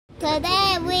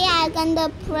Today we are going to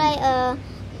play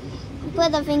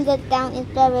put the finger down in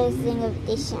every single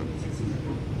edition.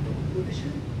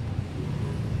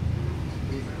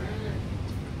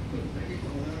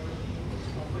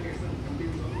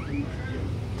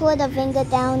 Put the finger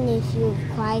down if you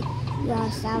cry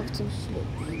yourself to sleep.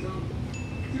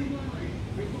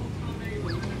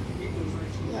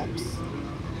 Yep.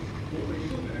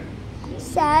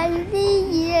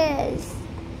 Sadly, yes.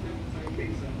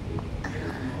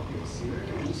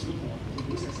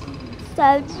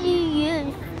 Sadly,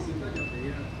 yes.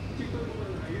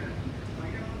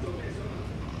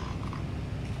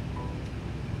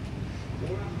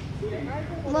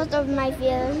 Most of my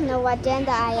viewers know what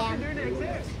gender I am.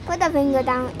 Put the finger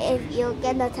down if you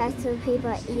get attached to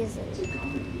people easily.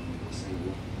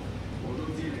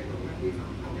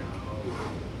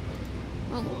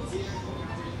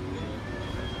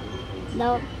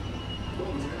 No.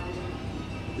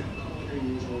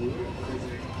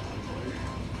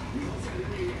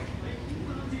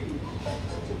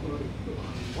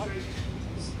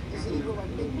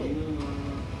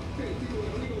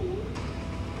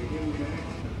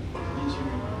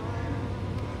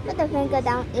 Put the finger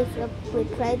down if you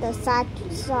play the sad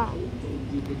song.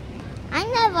 I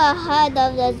never heard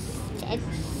of the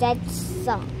sad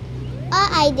song. All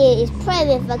I do is play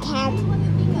with a cat,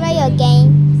 play a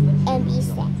game, and be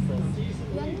sad.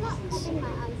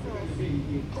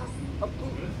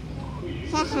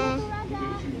 Haha.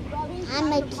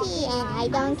 I'm a kid and I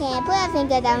don't care. Put a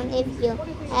finger down if you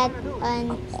had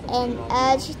an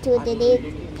urge to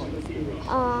delete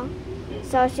all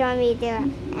social media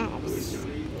apps.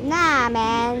 Nah,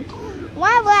 man.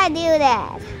 Why would I do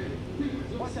that?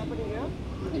 What's happening here?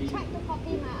 He tried to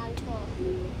copy my answer.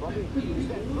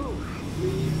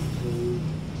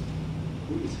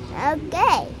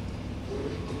 Okay.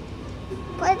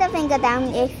 Put the finger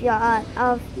down if you're an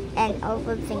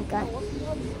overthinker.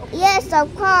 Yes,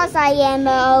 of course I am an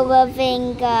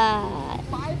overthinker.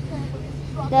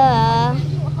 Duh.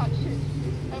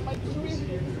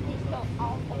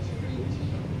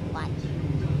 1,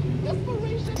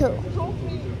 2,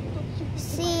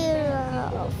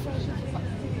 0.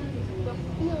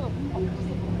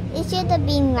 It should have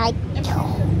been like.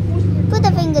 Put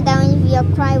the finger down if you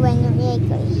cry when you're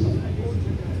angry.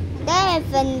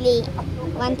 Definitely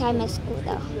one time at school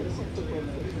though.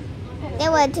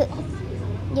 There were two.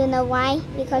 You know why?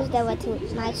 Because there were too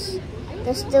much.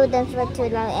 The students were too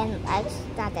low and I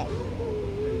started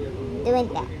doing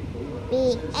that.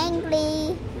 Being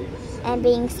angry and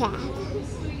being sad.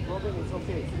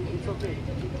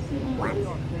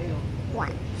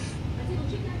 One.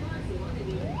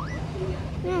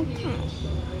 Okay.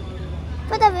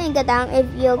 Put the finger down if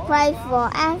you cry for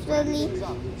absolutely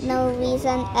no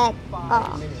reason at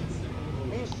all.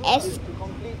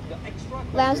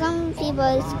 Well, some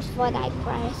people thought I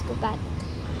cried, but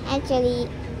actually,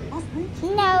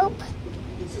 nope.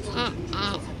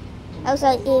 Also,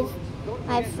 if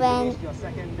my friend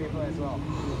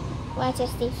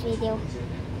watches this video,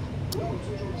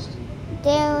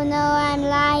 they'll know I'm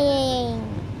lying.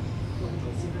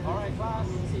 Alright, class,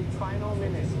 final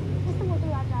minute.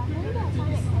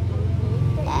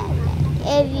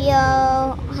 If you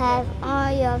have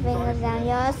all your fingers down,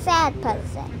 you're a sad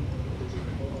person.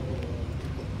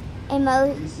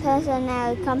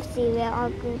 Personality company will all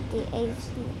good the AC.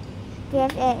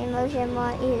 Give an emotion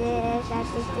more easily as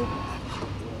statistic.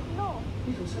 No,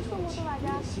 Mr.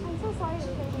 Mutaraja, I'm so sorry to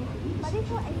say this, but this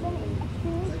whole exam is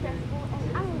extremely stressful and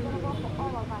unreasonable for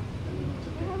all of us.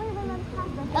 We haven't even learned half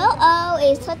the Oh,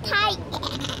 it's so tight. The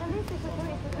least we could do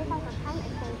is to give us a time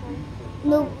extension.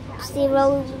 Loop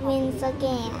 0 wins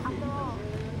again. After all,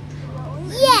 you're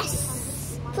only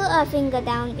Yes! Put a finger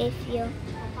down if you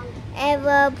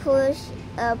ever push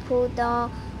a pull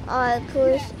down or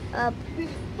push a pull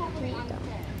down.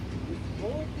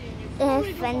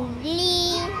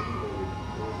 Definitely.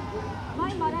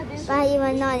 my mother did. But you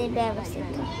were not embarrassing.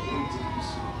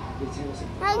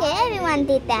 Okay, everyone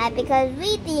did that because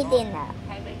we didn't know.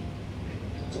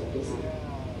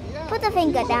 Put the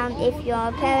finger down if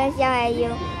your parents yell at you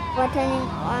for turning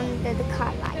on the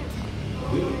car light.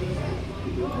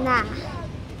 Nah.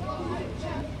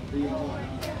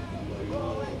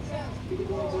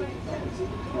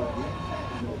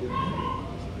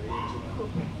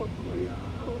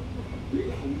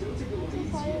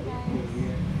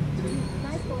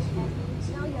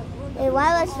 Wait,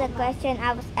 what was the question?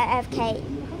 I was AFK.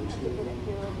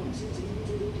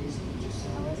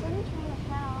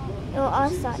 You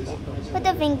also put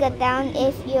the finger down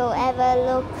if you ever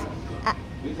look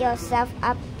yourself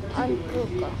up on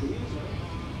Google.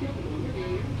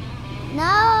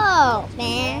 No,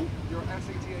 man. Your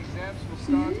SAT exams will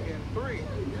start in 3,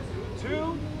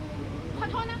 2. ขอ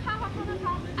โทษนะคะขอโทษนะค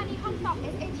ะอันนี้ห้องสอบ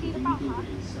SAT หรือเปล่าคะ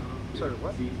Sorry,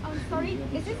 what? Sorry,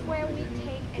 is this where we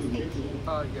take SAT?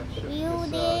 Yeah, sure. You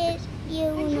It's, did. You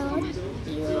know.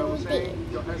 So I was You saying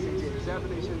did. your SAT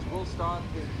examinations will start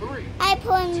in 3. I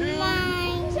put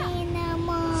mine in the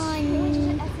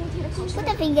morning. Put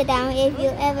the finger down if you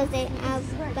ever say out,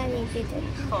 but you didn't.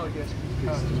 Oh, yes.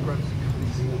 Just grab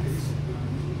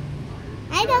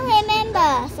I don't remember,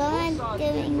 so I'm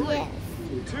doing yes.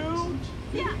 2.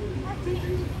 Yeah,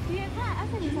 뒤에 다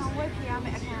SAT exam 왜 비하면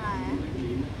약간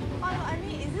I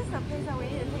mean, is this the place that we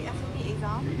need to take SAT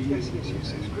exam? Yes.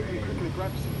 Quickly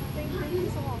grab some. Thank you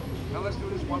so much. Now let's do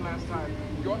this one last time.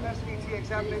 Your SAT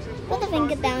examinations will Put the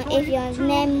finger start down in if your 3, 2,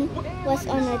 name was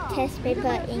on a test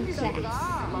paper in class.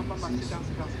 Sit down.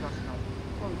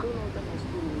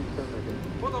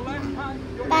 For the last time,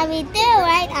 your But we do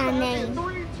write our name. 3,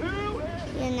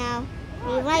 2. You know,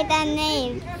 we write our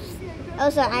names.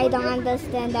 Also, I don't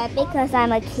understand that because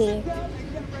I'm a kid.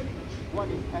 What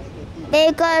is SAT?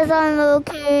 Because I'm a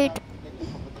kid.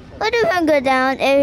 Put the finger down if